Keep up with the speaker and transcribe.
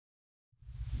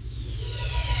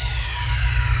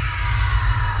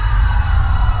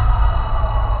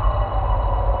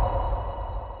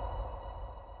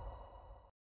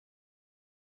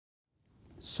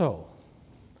So,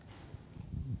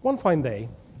 one fine day,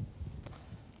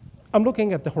 I'm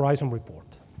looking at the Horizon report,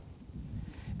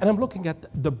 and I'm looking at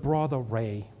the broad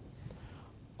array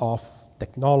of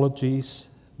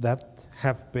technologies that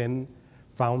have been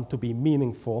found to be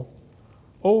meaningful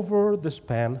over the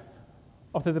span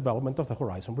of the development of the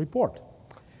Horizon report.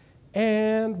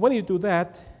 And when you do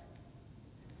that,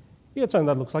 you get something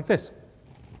that looks like this.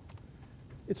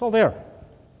 It's all there.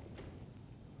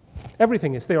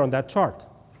 Everything is there on that chart.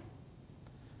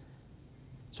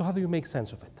 So how do you make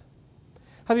sense of it?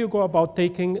 How do you go about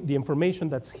taking the information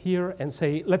that's here and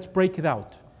say, let's break it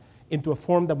out into a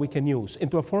form that we can use,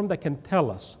 into a form that can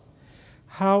tell us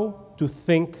how to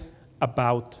think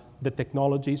about the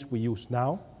technologies we use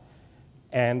now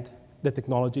and the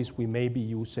technologies we may be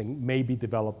using, may be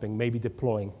developing, may be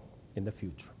deploying in the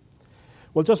future?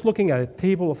 Well, just looking at a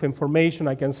table of information,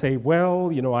 I can say, well,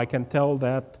 I can tell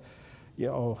that,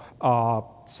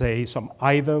 say some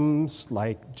items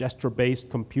like gesture-based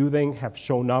computing have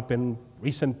shown up in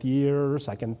recent years.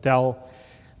 I can tell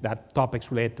that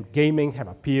topics related to gaming have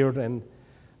appeared and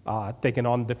taken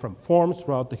on different forms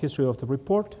throughout the history of the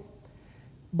report.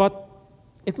 But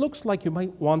it looks like you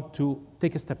might want to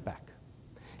take a step back.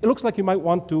 It looks like you might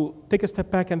want to take a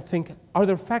step back and think, are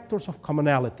there factors of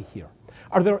commonality here?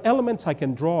 Are there elements I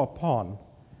can draw upon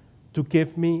to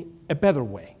give me a better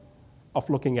way of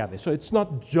looking at it? So it's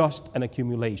not just an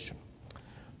accumulation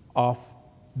of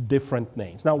different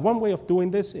names. Now, one way of doing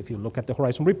this, if you look at the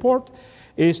Horizon report,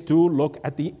 is to look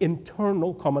at the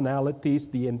internal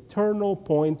commonalities, the internal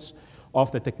points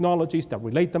of the technologies that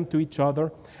relate them to each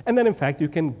other, and then, in fact, you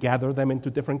can gather them into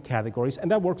different categories, and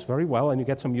that works very well, and you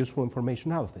get some useful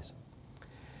information out of this.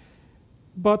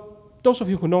 But those of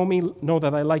you who know me know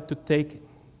that I like to take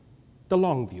the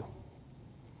long view,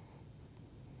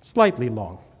 slightly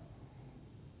long.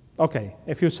 Okay,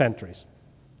 a few centuries.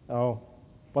 Oh,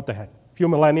 what the heck? A few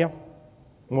millennia?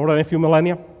 More than a few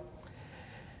millennia?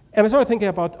 And I started thinking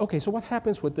about, okay, so what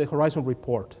happens with the Horizon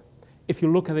report if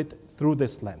you look at it through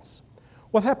this lens?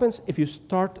 What happens if you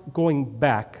start going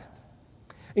back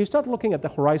and you start looking at the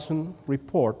Horizon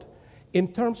report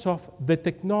in terms of the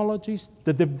technologies,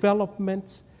 the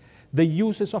developments, the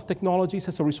uses of technologies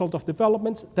as a result of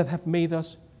developments that have made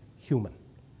us human,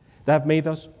 that have made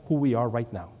us who we are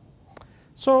right now?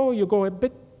 So you go a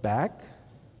bit back.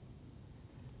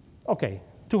 Okay,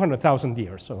 200,000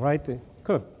 years, all right? It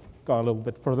could have gone a little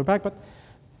bit further back, but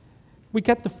we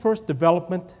get the first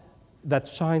development that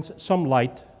shines some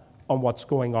light on what's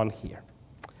going on here.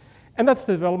 And that's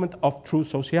the development of true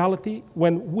sociality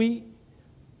when we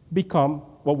become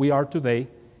what we are today,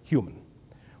 human.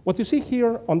 What you see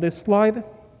here on this slide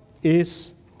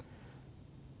is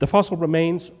the fossil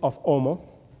remains of Homo,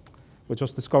 which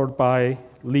was discovered by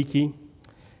Leakey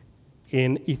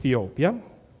in Ethiopia.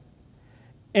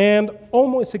 And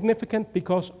Homo is significant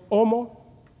because Homo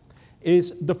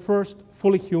is the first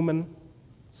fully human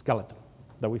skeleton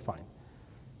that we find.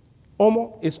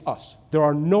 Homo is us. There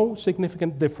are no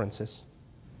significant differences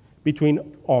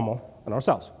between Homo and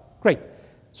ourselves. Great.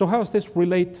 So how does this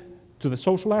relate to the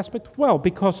social aspect? Well,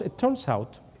 because it turns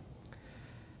out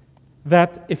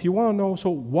that if you want to know, so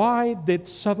why did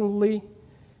suddenly,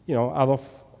 out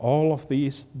of all of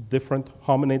these different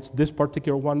hominids, this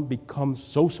particular one become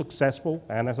so successful,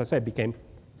 and as I said, became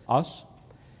us?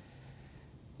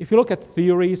 If you look at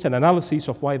theories and analyses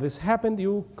of why this happened,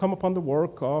 you come upon the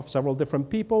work of several different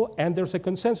people, and there's a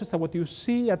consensus that what you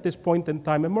see at this point in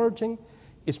time emerging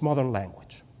is modern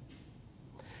language.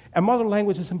 And modern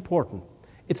language is important.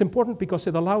 It's important because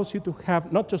it allows you to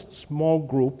have not just small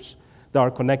groups that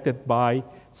are connected by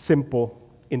simple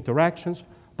interactions,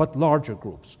 but larger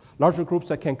groups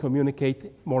that can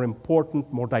communicate more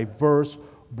important, more diverse,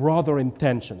 broader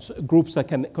intentions, groups that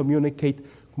can communicate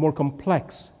more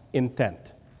complex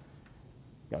intent.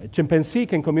 A chimpanzee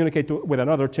can communicate with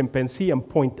another chimpanzee and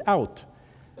point out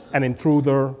an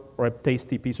intruder or a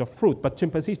tasty piece of fruit, but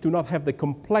chimpanzees do not have the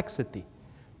complexity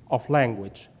of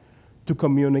language to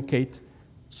communicate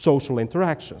social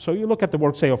interaction. So you look at the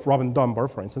work, say, of Robin Dunbar,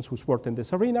 for instance, who's worked in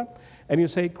this arena, and you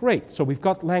say, great, so we've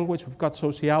got language, we've got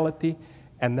sociality,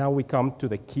 and now we come to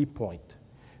the key point.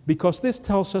 Because this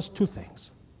tells us two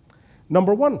things.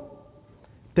 Number one,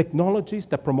 technologies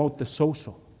that promote the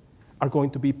social are going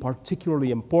to be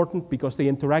particularly important because they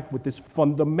interact with this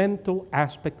fundamental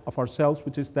aspect of ourselves,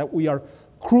 which is that we are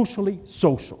crucially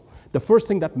social. The first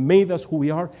thing that made us who we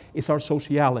are is our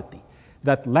sociality,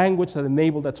 that language that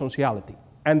enabled that sociality.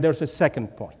 And there's a second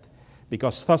point,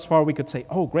 because thus far we could say,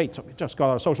 oh, great, so we just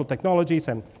got our social technologies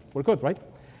and we're good, right?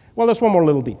 Well, there's one more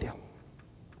little detail.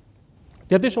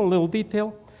 The additional little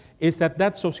detail is that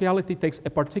that sociality takes a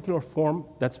particular form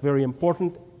that's very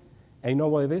important. And you know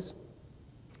what it is?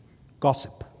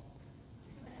 Gossip.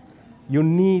 You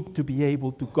need to be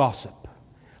able to gossip.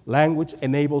 Language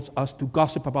enables us to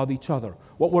gossip about each other,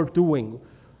 what we're doing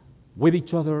with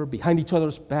each other, behind each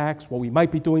other's backs, what we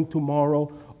might be doing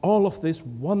tomorrow, all of this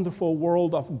wonderful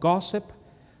world of gossip.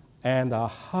 And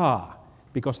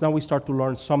because now we start to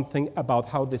learn something about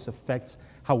how this affects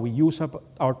how we use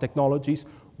our technologies,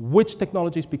 which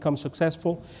technologies become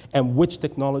successful, and which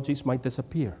technologies might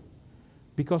disappear.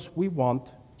 Because we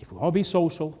want, if we want to be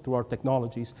social through our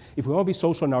technologies, if we want to be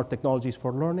social in our technologies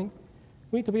for learning,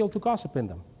 we need to be able to gossip in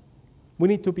them. We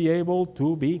need to be able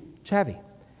to be chatty.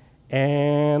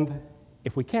 And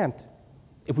if we can't,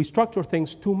 if we structure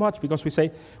things too much because we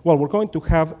say, well, we're going to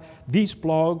have these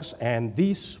blogs and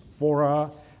these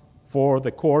fora for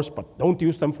the course, but don't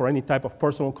use them for any type of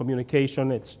personal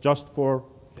communication, it's just for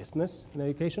business and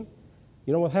education,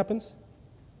 you know what happens?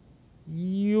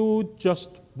 You just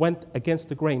went against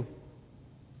the grain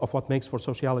of what makes for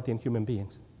sociality in human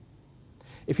beings.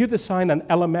 If you design an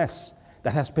LMS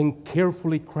that has been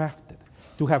carefully crafted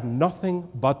to have nothing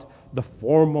but the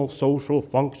formal social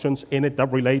functions in it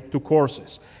that relate to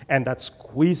courses, and that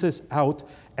squeezes out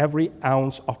every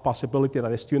ounce of possibility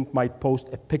that a student might post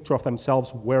a picture of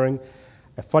themselves wearing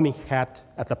a funny hat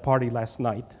at the party last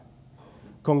night,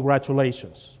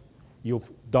 congratulations, you've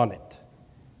done it.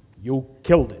 You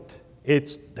killed it.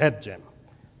 It's dead, Jim.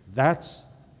 That's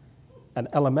an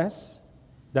LMS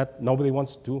that nobody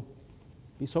wants to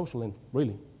be social in,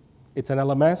 really. It's an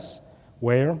LMS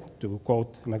where, to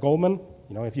quote Emma Goldman,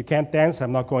 you know, if you can't dance,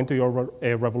 I'm not going to your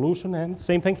revolution, and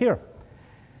same thing here.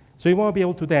 So you want to be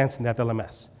able to dance in that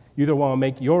LMS. You either want to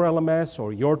make your LMS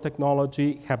or your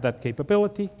technology have that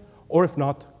capability, or if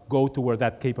not, go to where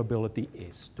that capability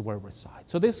is, to where it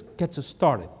resides. So this gets us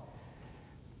started.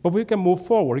 But we can move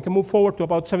forward. We can move forward to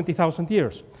about 70,000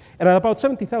 years. And at about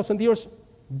 70,000 years,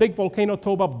 big volcano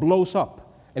Toba blows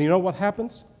up. And you know what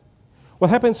happens? What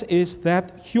happens is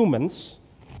that humans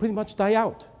pretty much die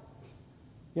out.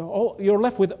 You know, you're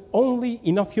left with only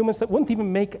enough humans that wouldn't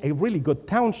even make a really good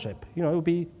township. You know, it would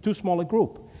be too small a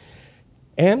group.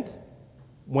 And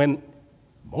when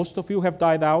most of you have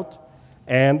died out,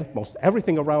 and most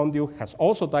everything around you has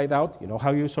also died out, you know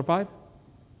how you survive?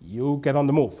 You get on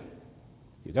the move.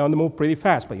 You get on the move pretty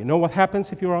fast, but you know what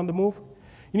happens if you're on the move?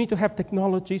 You need to have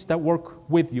technologies that work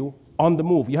with you on the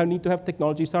move. You need to have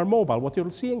technologies that are mobile. What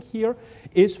you're seeing here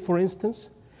is, for instance,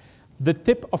 the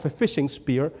tip of a fishing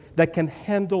spear that can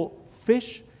handle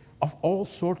fish of all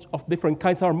sorts of different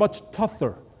kinds that are much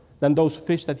tougher than those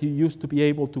fish that you used to be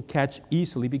able to catch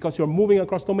easily because you're moving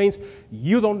across domains.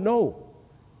 You don't know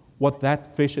what that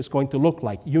fish is going to look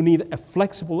like. You need a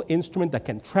flexible instrument that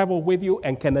can travel with you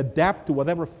and can adapt to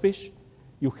whatever fish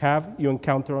you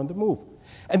encounter on the move.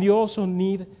 And you also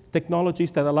need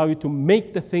technologies that allow you to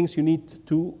make the things you need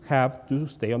to have to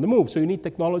stay on the move. So you need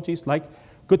technologies like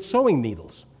good sewing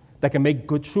needles that can make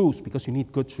good shoes because you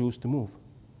need good shoes to move.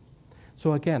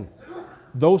 So again,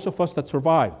 those of us that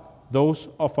survived, those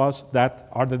of us that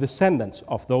are the descendants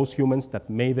of those humans that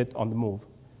made it on the move,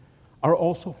 are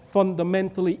also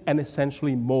fundamentally and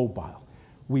essentially mobile.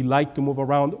 We like to move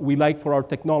around. We like for our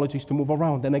technologies to move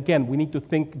around. And again, we need to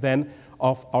think then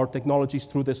of our technologies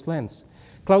through this lens.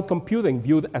 Cloud computing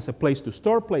viewed as a place to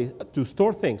store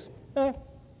things.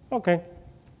 Okay,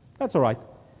 that's all right.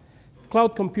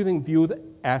 Cloud computing viewed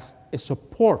as a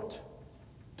support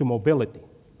to mobility.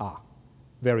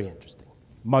 Very interesting.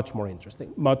 Much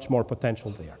more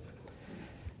potential there.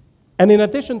 And in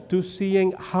addition to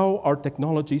seeing how our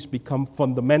technologies become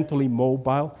fundamentally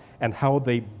mobile and how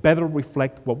they better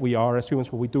reflect what we are as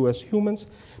humans, what we do as humans,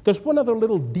 there's one other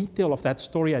little detail of that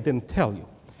story I didn't tell you.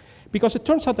 Because it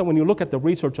turns out that when you look at the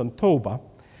research on Toba,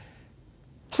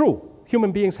 true,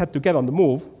 human beings had to get on the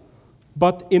move,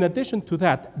 but in addition to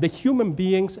that, the human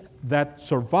beings that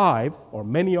survived, or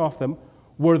many of them,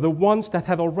 were the ones that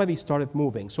had already started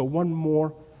moving. So one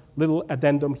more little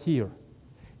addendum here.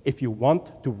 If you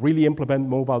want to really implement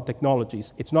mobile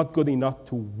technologies, it's not good enough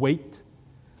to wait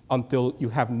until you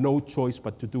have no choice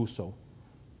but to do so.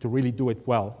 To really do it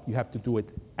well, you have to do it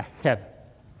ahead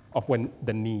of when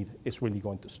the need is really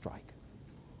going to strike.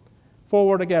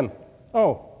 Forward again.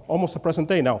 Almost the present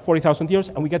day now, 40,000 years,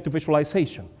 and we get to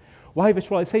visualization. Why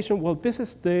visualization? Well, this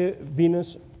is the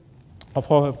Venus of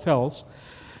Hohenfels,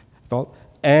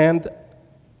 and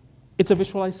it's a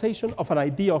visualization of an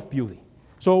idea of beauty.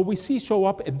 So what we see show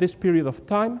up at this period of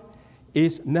time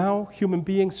is now human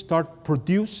beings start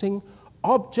producing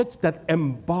objects that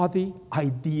embody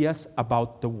ideas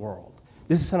about the world.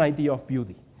 This is an idea of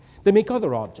beauty. They make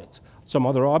other objects, Some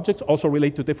other objects also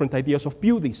relate to different ideas of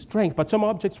beauty, strength, but some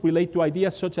objects relate to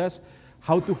ideas such as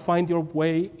how to find your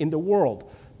way in the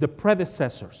world. The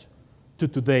predecessors to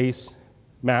today's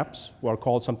maps were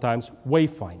called sometimes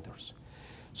wayfinders.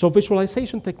 So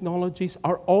visualization technologies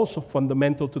are also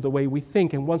fundamental to the way we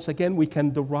think, and once again, we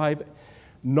can derive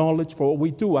knowledge for what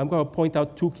we do. I'm going to point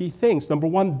out two key things. Number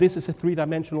one, this is a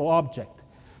three-dimensional object.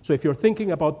 So if you're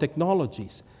thinking about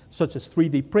technologies such as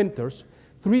 3D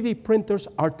printers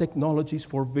are technologies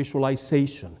for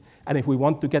visualization. And if we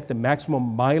want to get the maximum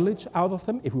mileage out of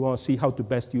them, if we want to see how to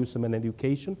best use them in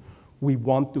education, we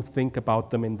want to think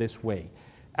about them in this way,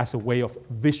 as a way of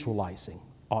visualizing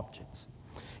objects.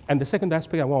 And the second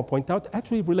aspect I want to point out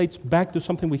actually relates back to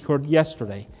something we heard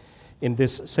yesterday in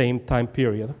this same time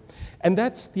period. And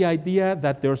that's the idea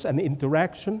that there's an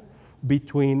interaction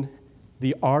between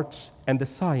the arts and the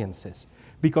sciences.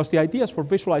 Because the ideas for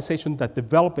visualization that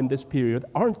develop in this period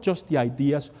aren't just the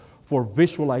ideas for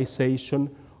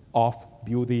visualization of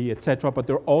beauty, etc., but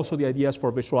they're also the ideas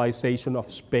for visualization of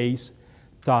space,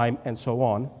 time, and so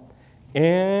on.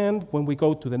 And when we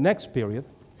go to the next period,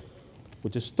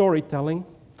 which is storytelling,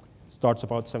 starts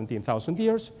about 17,000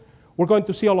 years, we're going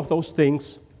to see all of those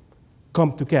things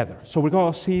come together. So we're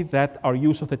going to see that our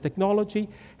use of the technology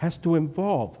has to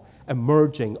involve a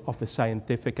merging of the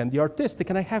scientific and the artistic.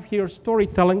 And I have here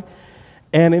storytelling.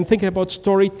 And in thinking about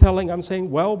storytelling, I'm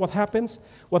saying, well, what happens?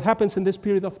 What happens in this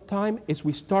period of time is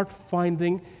we start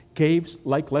finding caves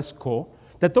like Lascaux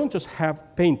that don't just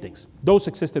have paintings. Those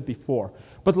existed before.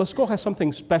 But Lascaux has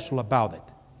something special about it.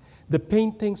 The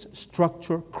paintings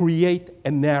structure, create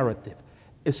a narrative,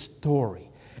 a story.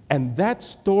 And that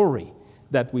story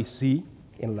that we see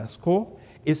in Lascaux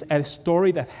is a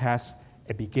story that has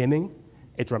a beginning,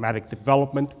 a dramatic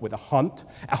development with a hunt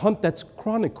that's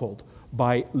chronicled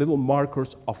by little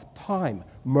markers of time,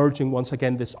 merging once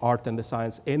again this art and the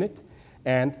science in it.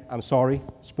 And I'm sorry,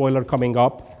 spoiler coming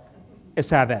up, a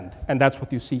sad end. And that's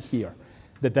what you see here,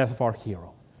 the death of our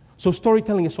hero. So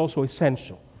storytelling is also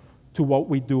essential to what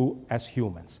we do as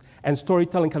humans. And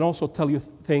storytelling can also tell you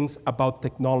things about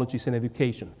technologies in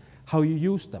education, how you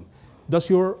use them. Does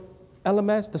your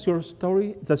LMS, does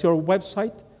your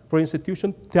website for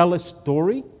institution tell a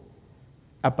story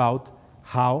about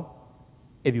how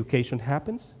education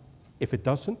happens? If it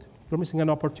doesn't, you're missing an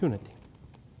opportunity.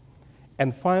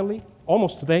 And finally,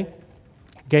 almost today,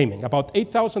 gaming. About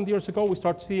 8,000 years ago, we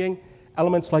start seeing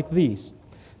elements like these.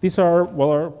 These are,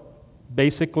 well,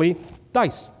 basically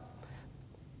dice.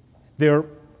 They're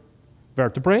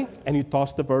vertebrae, and you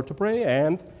toss the vertebrae,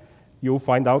 and you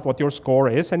find out what your score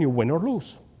is, and you win or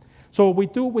lose. So what we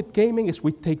do with gaming is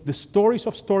we take the stories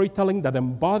of storytelling that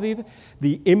embodied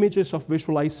the images of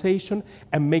visualization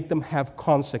and make them have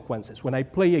consequences. When I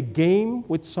play a game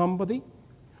with somebody,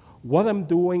 what I'm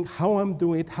doing, how I'm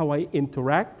doing it, how I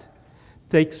interact,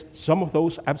 takes some of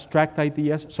those abstract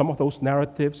ideas, some of those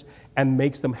narratives, and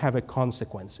makes them have a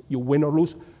consequence. You win or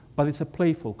lose, but it's a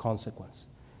playful consequence.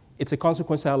 It's a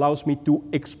consequence that allows me to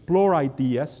explore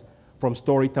ideas from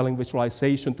storytelling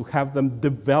visualization, to have them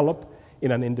develop in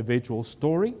an individual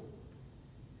story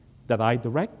that I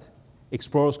direct,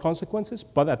 explore those consequences,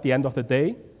 but at the end of the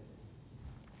day,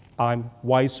 I'm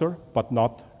wiser, but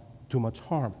not too much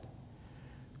harmed.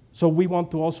 So we want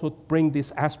to also bring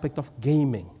this aspect of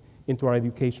gaming into our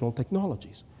educational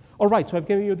technologies. All right, so I've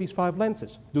given you these 5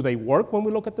 lenses. Do they work when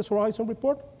we look at this Horizon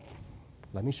report?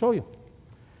 Let me show you.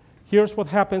 Here's what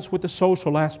happens with the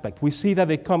social aspect. We see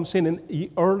that it comes in the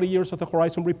early years of the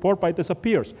Horizon report, but it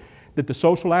disappears. Did the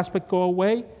social aspect go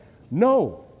away?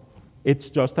 No. It's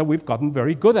just that we've gotten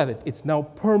very good at it. It's now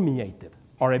permeated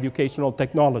our educational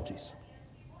technologies.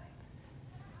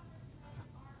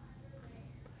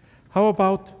 How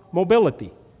about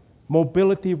mobility?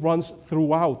 Mobility runs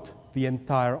throughout the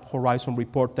entire Horizon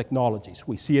report technologies.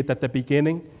 We see it at the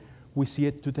beginning. We see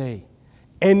it today.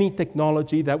 Any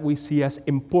technology that we see as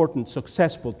important,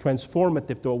 successful,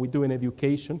 transformative to what we do in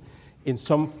education, in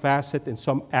some facet, in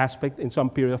some aspect, in some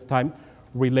period of time,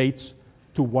 relates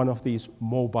to one of these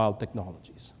mobile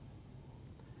technologies.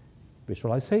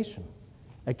 Visualization.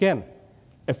 Again,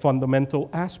 a fundamental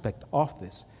aspect of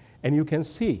this. And you can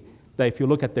see that if you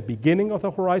look at the beginning of the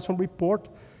Horizon report,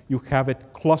 you have it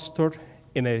clustered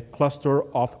in a cluster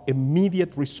of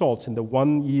immediate results in the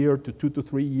 1 year to 2 to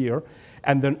 3 year.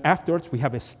 And then afterwards, we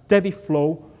have a steady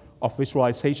flow of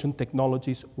visualization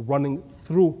technologies running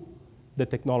through the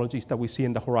technologies that we see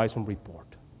in the Horizon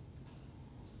report.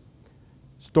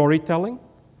 Storytelling,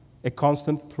 a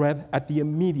constant thread at the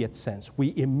immediate sense.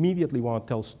 We immediately want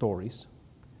to tell stories.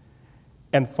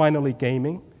 And finally,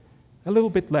 gaming, a little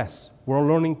bit less. We're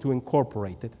learning to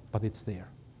incorporate it, but it's there.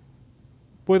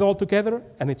 Put it all together,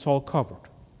 and it's all covered.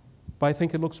 But I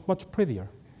think it looks much prettier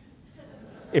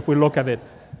if we look at it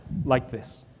like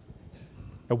this.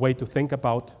 A way to think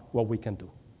about what we can do.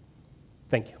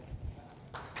 Thank you.